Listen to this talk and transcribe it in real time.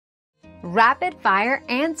Rapid fire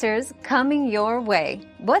answers coming your way.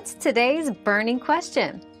 What's today's burning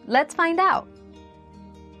question? Let's find out.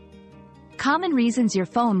 Common reasons your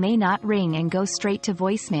phone may not ring and go straight to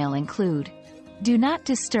voicemail include: Do Not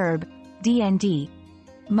Disturb, DND,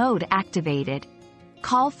 mode activated,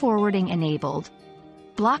 call forwarding enabled,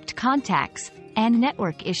 blocked contacts, and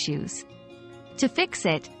network issues. To fix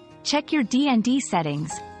it, check your DND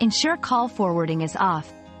settings, ensure call forwarding is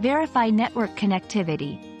off, verify network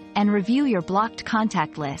connectivity, and review your blocked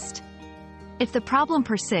contact list. If the problem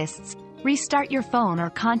persists, restart your phone or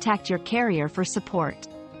contact your carrier for support.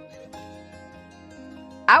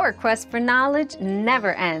 Our quest for knowledge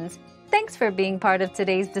never ends. Thanks for being part of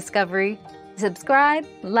today's discovery. Subscribe,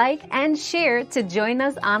 like, and share to join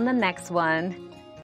us on the next one.